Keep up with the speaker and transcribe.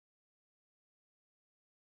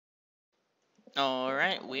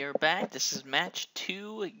Alright, we are back. This is match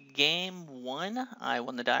 2, game 1. I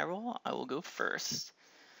won the die roll. I will go first.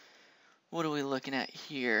 What are we looking at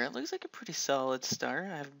here? It looks like a pretty solid start.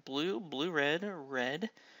 I have blue, blue-red, red.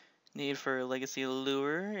 Need for Legacy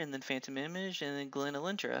Lure, and then Phantom Image, and then Glen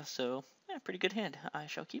Elendra. So, yeah, pretty good hand. I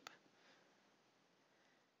shall keep.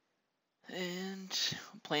 And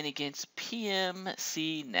playing against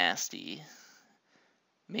PMC Nasty.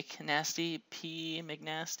 McNasty, P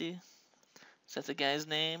McNasty. Is that the guy's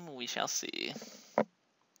name? We shall see.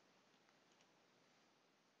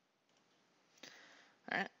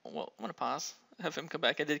 Alright, well, I'm going to pause, have him come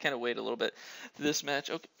back. I did kind of wait a little bit this match.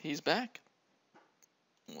 Okay, he's back.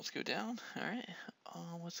 Let's go down. Alright,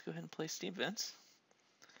 let's go ahead and play Steam Vents.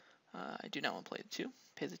 I do not want to play the 2.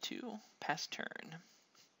 Pay the 2. Pass turn.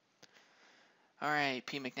 Alright,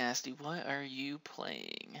 P. McNasty, what are you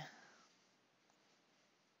playing?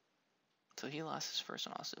 So he lost his first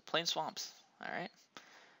one also. Playing Swamps. Alright,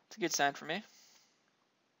 it's a good sign for me.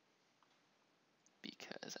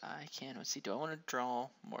 Because I can, let's see, do I want to draw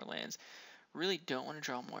more lands? Really don't want to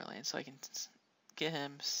draw more lands, so I can get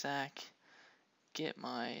him, sack, get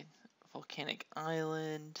my Volcanic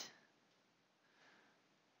Island.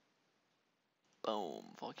 Boom,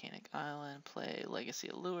 Volcanic Island, play Legacy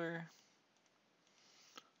Allure,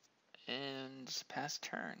 and just pass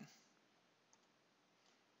turn.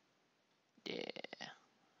 Yeah.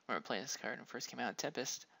 I remember playing this card when it first came out,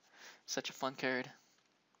 Tempest. Such a fun card.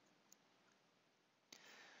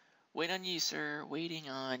 Wait on you, sir. Waiting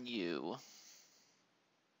on you.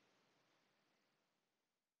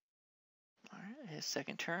 Alright, his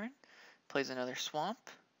second turn. Plays another swamp.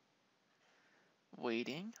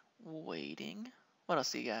 Waiting. Waiting. What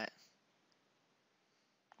else do you got?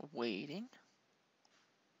 Waiting.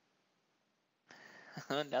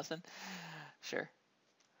 Nothing? Sure.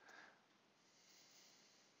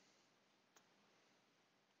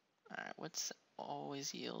 Alright, what's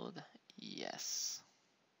always yield? Yes.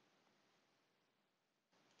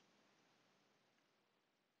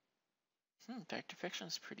 Factor Fiction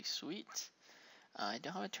is pretty sweet. I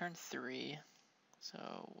don't have a turn 3,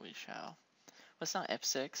 so we shall. Let's not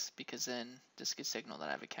F6 because then this could signal that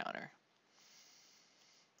I have a counter.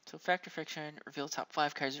 So Factor Fiction, reveal the top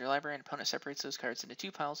 5 cards of your library, and opponent separates those cards into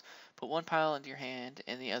 2 piles. Put one pile into your hand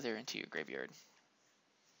and the other into your graveyard.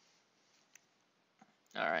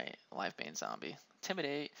 Alright, Livebane Zombie.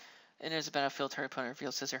 Intimidate. Enters the battlefield, target opponent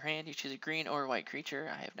reveals his or her hand. You choose a green or a white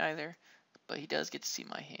creature. I have neither, but he does get to see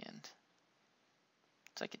my hand.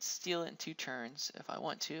 So I could steal it in 2 turns if I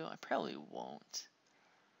want to. I probably won't.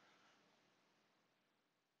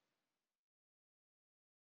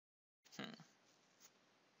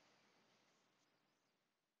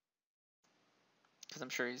 Because I'm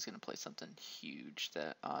sure he's going to play something huge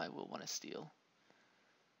that I will want to steal.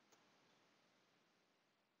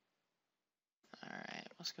 Alright,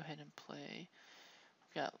 let's go ahead and play.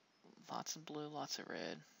 We've got lots of blue, lots of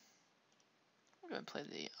red. We're going to play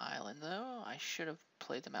the island, though. I should have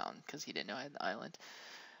played the mountain because he didn't know I had the island.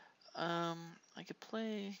 I could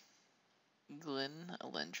play Glen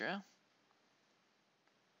Elendra.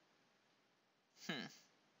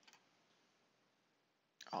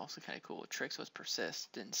 Also kind of cool. Tricks was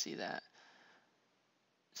Persist. Didn't see that.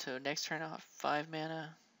 So next turn I'll have 5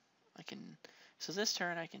 mana. So this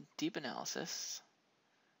turn I can Deep Analysis,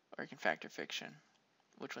 or I can Factor Fiction.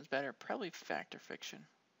 Which one's better? Probably Factor Fiction.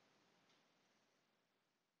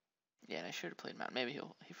 Yeah, and I should have played Mountain. Maybe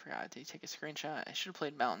he forgot to take a screenshot. I should have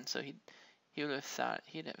played Mountain, so he would have thought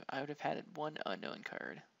I would have had one unknown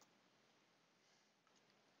card.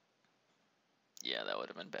 Yeah, that would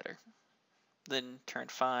have been better. Then turn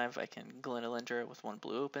 5, I can Glen Elendra with 1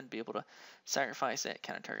 blue open, be able to sacrifice it,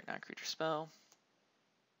 counter target non-creature spell.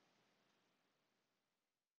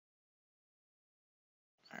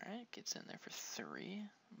 Alright, gets in there for 3.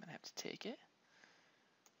 I'm going to have to take it.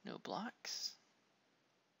 No blocks.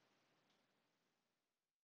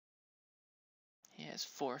 He has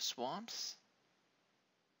 4 swamps.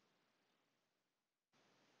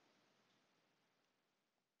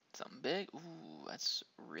 Something big. Ooh, that's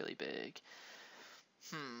really big.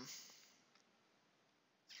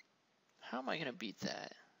 How am I going to beat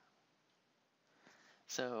that?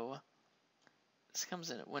 So, this comes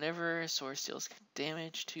in. Whenever a source deals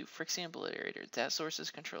damage to Phyrexian Obliterator, that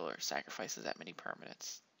source's controller sacrifices that many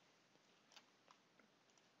permanents.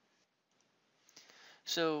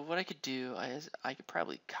 So what I could do is I could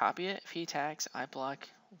probably copy it. If he attacks, I block.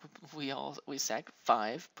 We sack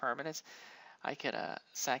 5 permanents. I could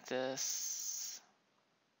sack this,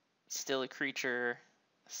 steal a creature,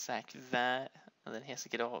 sack that, and then he has to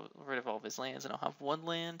get rid of all of his lands, and I'll have 1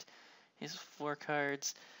 land. He has 4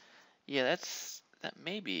 cards. Yeah, that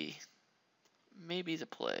may be the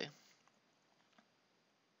play.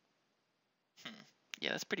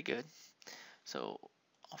 Yeah, that's pretty good. So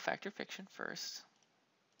I'll factor fiction first.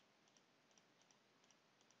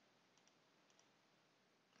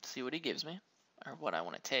 See what he gives me, or what I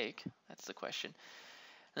want to take. That's the question.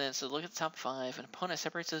 And then so look at the top 5. An opponent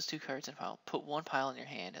separates those 2 cards in a pile. Put 1 pile in your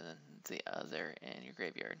hand and then the other in your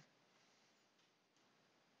graveyard.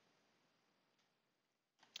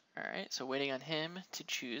 Alright, so waiting on him to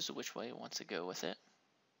choose which way he wants to go with it.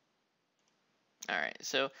 Alright,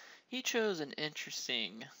 so he chose an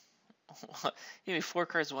interesting... he gave me 4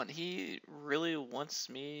 cards, 1. He really wants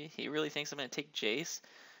me... He really thinks I'm going to take Jace,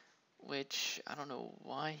 which I don't know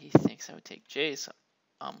why he thinks I would take Jace.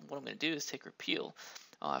 What I'm going to do is take Repeal.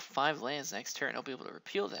 I'll have 5 lands next turn. I'll be able to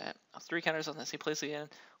repeal that. I'll have 3 counters on the same place again.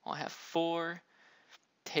 I'll have 4,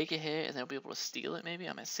 take a hit, and then I'll be able to steal it maybe.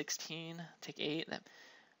 I'm at 16, take 8. That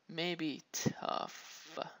may be tough.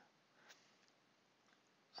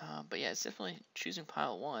 But yeah, it's definitely choosing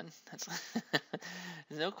pile 1. That's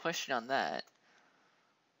there's no question on that.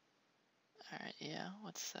 Alright, yeah,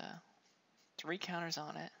 what's 3 counters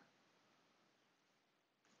on it.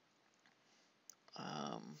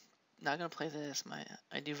 Not gonna play this.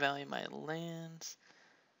 I do value my lands.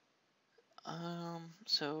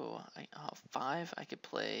 So I'll have 5. I could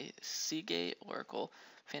play Seagate, Oracle,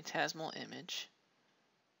 Phantasmal Image.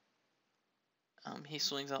 He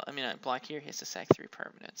swings all. I mean, I block here. He has to sack 3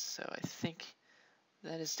 permanents. So I think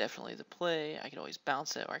that is definitely the play. I could always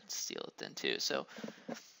bounce it, or I can steal it then too. So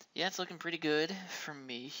yeah, it's looking pretty good for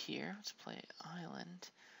me here. Let's play Island.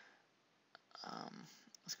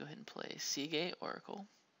 Let's go ahead and play Seagate, Oracle.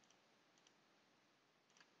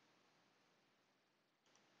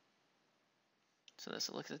 So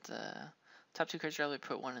let's look at the top 2 cards. Rather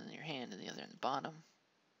put 1 in your hand and the other in the bottom.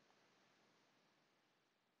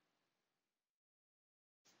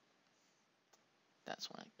 That's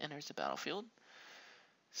when it enters the battlefield.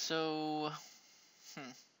 So, I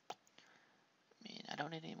mean, I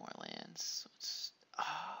don't need any more lands. So it's,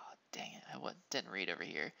 dang it, I didn't read over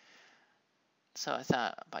here. So I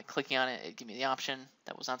thought by clicking on it, it'd give me the option.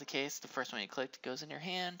 That was not the case. The first one you clicked goes in your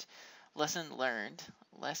hand. Lesson learned.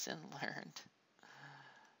 Lesson learned.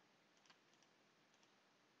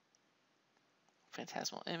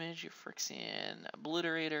 Phantasmal Image, your Phyrexian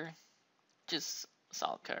Obliterator. Just a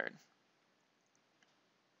solid card.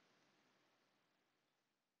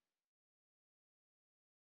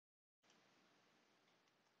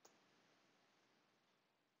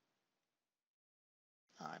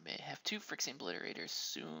 I may have 2 Phyrexian Obliterators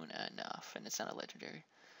soon enough, and it's not a legendary.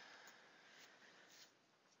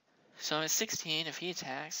 So I'm at 16. If he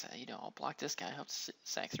attacks, I'll block this guy. Hope to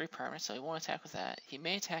sack 3 permanents, so he won't attack with that. He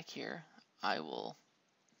may attack here. I will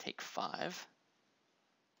take 5,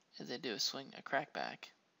 and then do a crackback.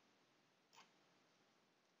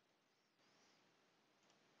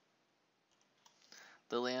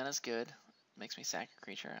 Liliana's good. Makes me sack a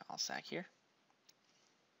creature. I'll sack here.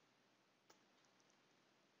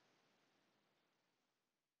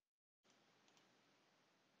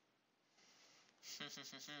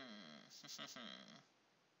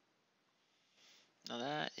 Now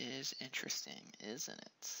that is interesting, isn't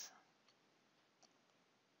it?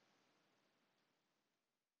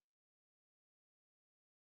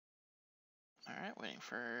 Alright, waiting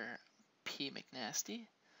for P. McNasty.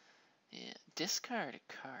 Yeah, discard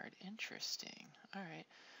a card. Interesting. Alright.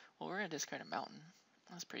 Well, we're going to discard a mountain.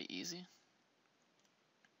 That's pretty easy.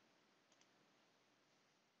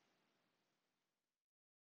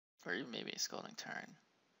 Or even maybe a Scalding Tarn.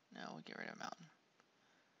 No, we'll get rid of mountain.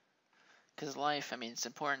 Because life, I mean, it's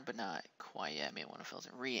important, but not quite yet. Maybe one of those.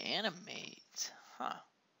 Reanimate. Huh.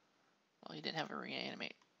 Well, he didn't have a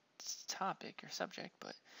reanimate topic or subject,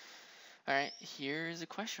 but... Alright, here's a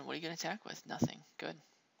question. What are you going to attack with? Nothing. Good.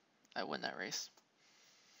 I win that race.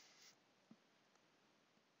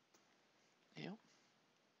 Yep.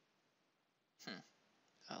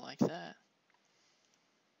 I like that.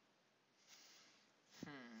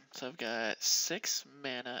 So I've got 6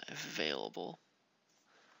 mana available.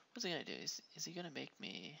 What's he gonna do? Is he gonna make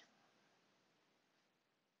me...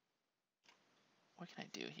 What can I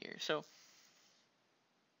do here? So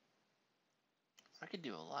I could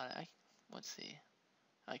do a lot. Let's see.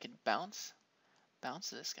 I could bounce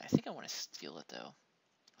this guy. I think I want to steal it though.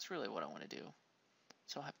 That's really what I want to do.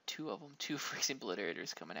 So I'll have 2 of them, 2 freaking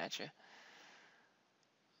obliterators coming at you.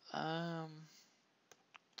 I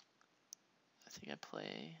think I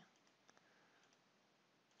play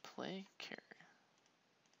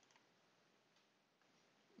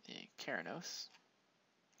Keranos.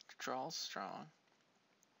 Draws strong.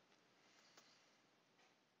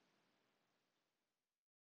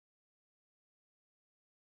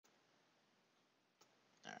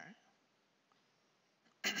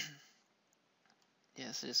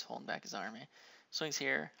 is just holding back his army. Swings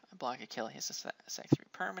here. I block a kill. He has to sack 3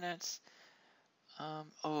 permanents.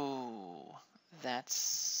 Oh,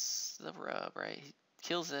 that's the rub, right? He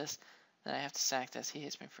kills this. Then I have to sack this. He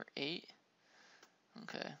hits me for 8.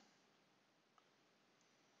 Okay.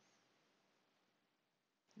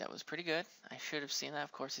 That was pretty good. I should have seen that.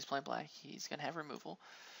 Of course, he's playing black. He's going to have removal.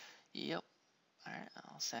 Yep. Alright,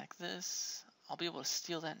 I'll sack this. I'll be able to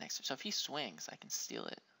steal that next. So if he swings, I can steal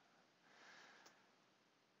it.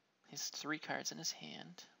 He has 3 cards in his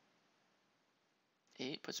hand.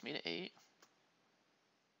 8 puts me to 8.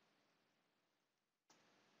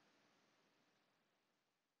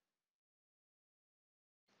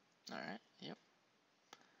 Alright, yep.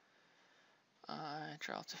 I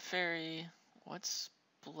draw off to Fairy. What's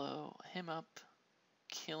blow him up?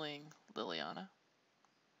 Killing Liliana.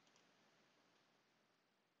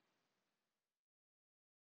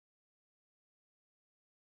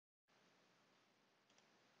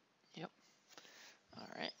 Yep.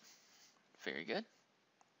 Alright. Very good.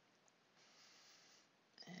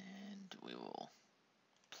 And we will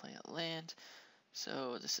play a land.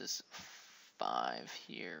 So this is 5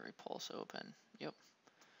 here. Repulse open. Yep.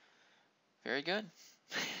 Very good.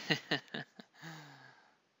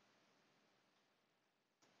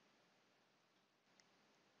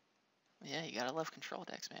 Yeah, you gotta love control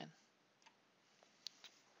decks, man.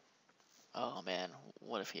 Oh man,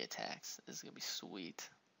 what if he attacks? This is gonna be sweet.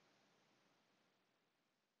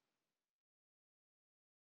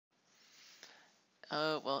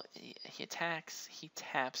 Well, he attacks, he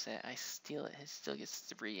taps it, I steal it, he still gets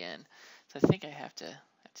 3 in. So I think I have to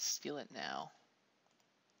steal it now.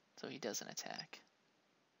 So he doesn't attack.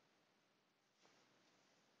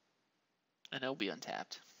 And it'll be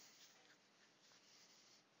untapped.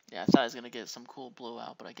 Yeah, I thought I was gonna get some cool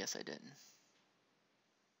blowout, but I guess I didn't.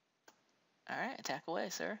 Alright, attack away,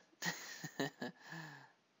 sir.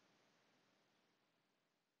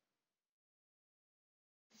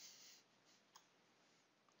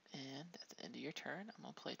 And at the end of your turn, I'm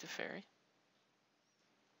gonna play Teferi.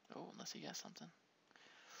 Oh, unless he got something.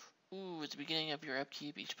 Ooh, at the beginning of your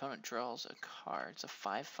upkeep, each opponent draws a card. It's a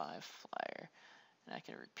 5/5 flyer. And I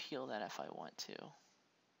can repeal that if I want to.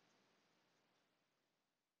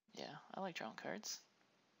 Yeah, I like drawing cards.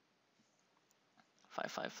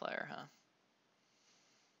 5/5 flyer, huh?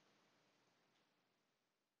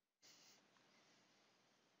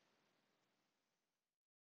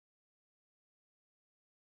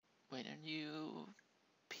 Wait, are you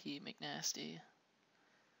P. McNasty?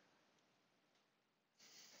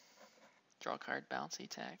 Draw a card, bouncy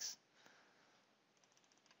tax.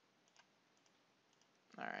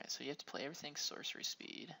 Alright, so you have to play everything sorcery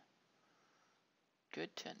speed.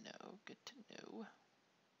 Good to know, good to know.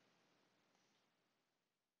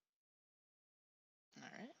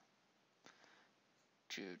 Alright.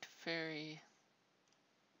 Jude Fairy.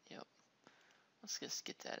 Yep. Let's just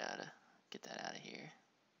get that out of here.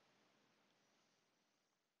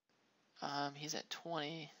 He's at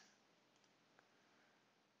 20.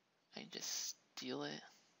 I can just steal it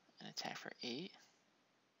and attack for 8.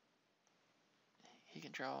 He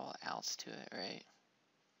can draw outs to it, right?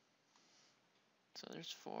 So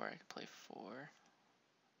there's 4. I can play 4.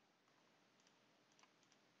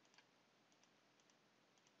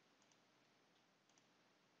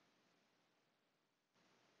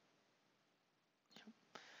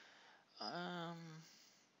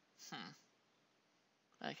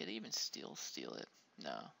 I could even steal it.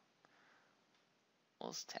 No.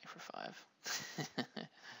 We'll just attack for 5.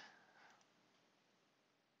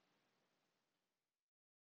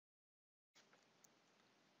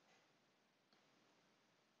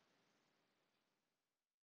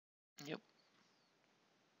 Yep.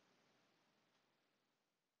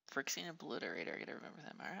 Phyrexian Obliterator, I gotta remember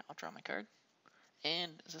them. Alright, I'll draw my card.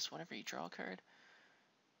 And is this whenever you draw a card?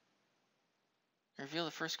 Reveal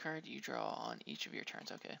the first card you draw on each of your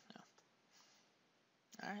turns. Okay, no.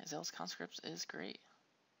 Alright, Zealous Conscript is great.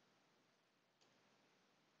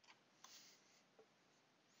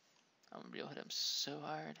 I'm gonna be able to hit him so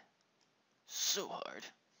hard. So hard.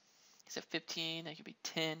 He's at 15, that could be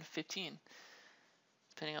 10, 15.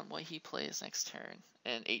 Depending on what he plays next turn.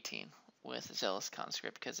 And 18 with Zealous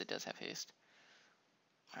Conscript because it does have haste.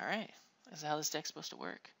 Alright, this is how this deck's supposed to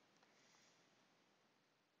work.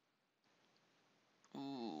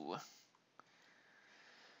 Ooh.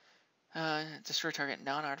 Destroy target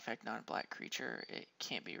non-artifact, non-black creature. It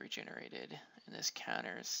can't be regenerated. And this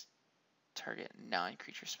counters target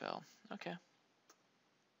non-creature spell. Okay.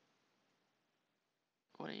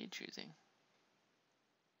 What are you choosing?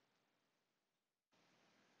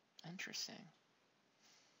 Interesting.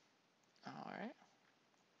 Alright.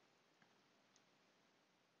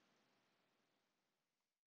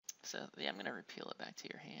 So yeah, I'm gonna repeal it back to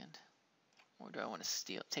your hand. Or do I want to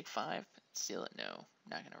steal? Take 5, steal it? No, I'm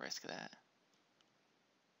not gonna risk that.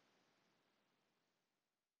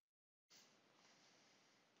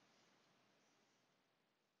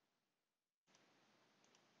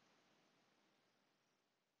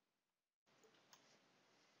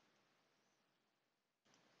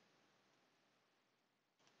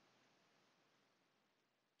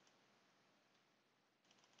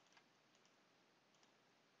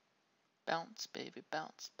 Bounce, baby,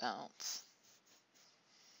 bounce, bounce.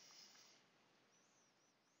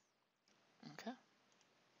 Okay.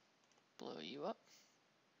 Blow you up.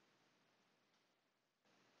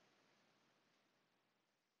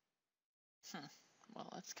 Well,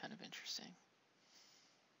 that's kind of interesting.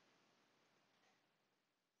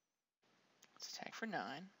 Let's attack for 9.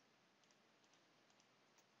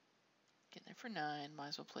 Get there for 9. Might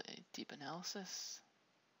as well play Deep Analysis.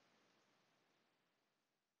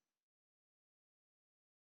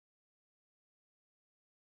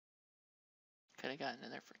 Could have gotten in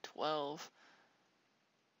there for 12.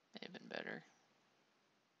 May have been better.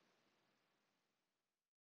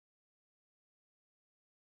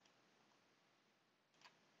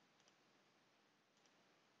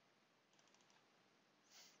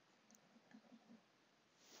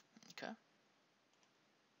 Okay.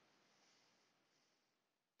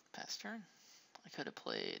 Pass turn. I could have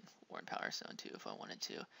played Warren Power Stone too if I wanted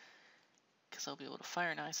to. Because I'll be able to fire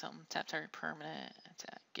and eye something, tap target permanent,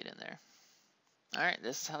 attack, get in there. Alright,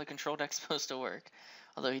 this is how the control deck's supposed to work.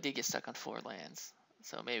 Although he did get stuck on 4 lands.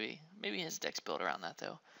 So maybe his deck's built around that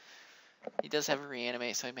though. He does have a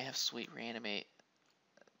reanimate, so he may have sweet reanimate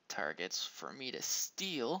targets for me to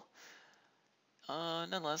steal.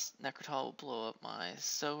 Nonetheless, Necrotal will blow up my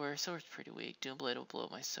Sower. Sower's pretty weak. Doomblade will blow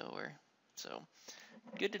up my Sower. So,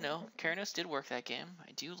 good to know. Keranos did work that game.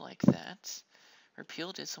 I do like that.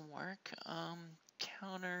 Repeal did some work.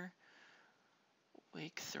 Counter.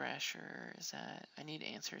 Wake Thrasher. Is that... I need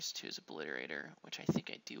answers to his Obliterator, which I think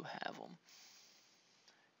I do have them.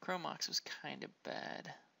 Chromox was kind of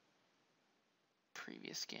bad.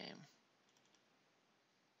 Previous game.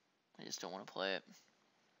 I just don't want to play it.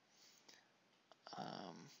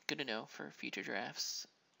 Good to know for future drafts.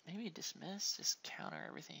 Maybe dismiss, just counter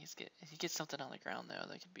everything he's get. If he gets something on the ground though,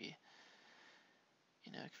 that could be,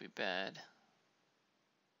 it could be bad.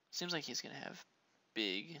 Seems like he's gonna have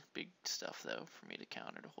big stuff though for me to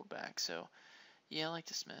counter to hold back. So yeah, I like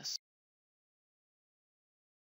dismiss.